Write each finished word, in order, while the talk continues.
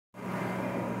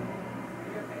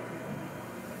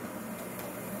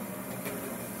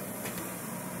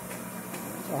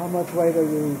So how much weight are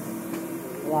you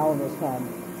allowing this time?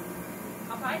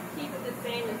 I'll probably keep it the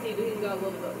same and see if we can go a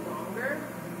little bit longer.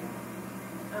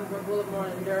 And work a little more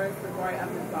endurance before I up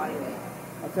his body weight.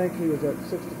 I think he was at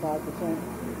 65%.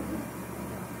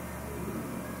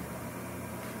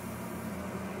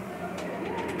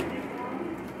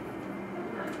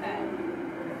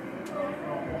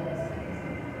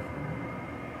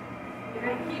 You're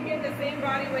going to keep getting the same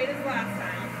body weight as last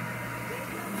time.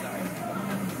 Sorry.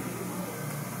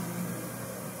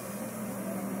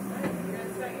 Alright, you're going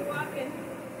to start your walking.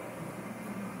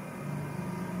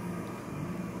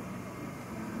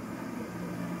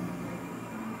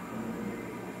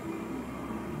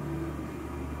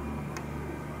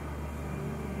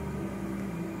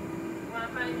 You want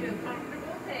to find you a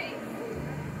comfortable pace.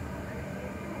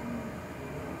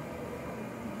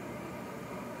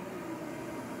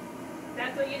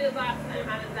 That's what you did last time.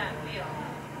 How does that feel?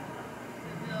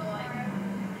 Does it feel like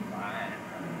fine?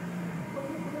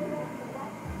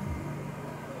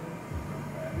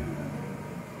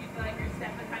 You feel like you're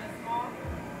stepping kind of small?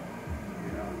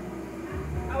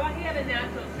 I want you to have a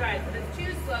natural stride. So if it's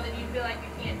too slow, then you feel like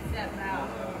you can't step out.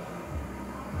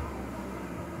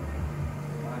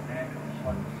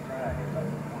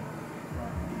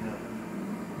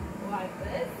 Like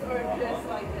this, or just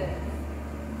like this?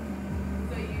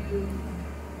 So you...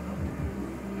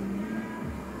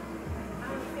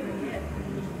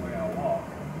 Just the way I walk.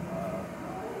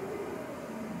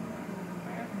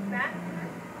 That?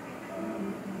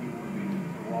 He would be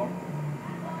to walk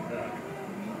like that.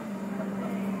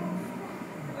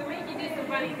 We'll make you do some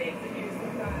funny things with you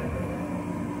sometimes.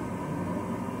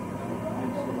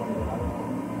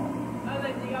 I was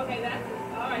like, okay, that's...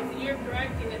 Alright, so you're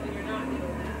correcting it, but you're not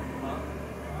doing that.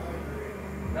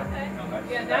 Okay. No,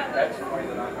 Yeah, that's the way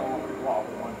that I normally walk,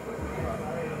 1 foot in front.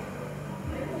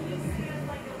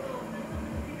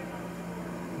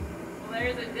 Well,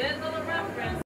 there's a good little reference.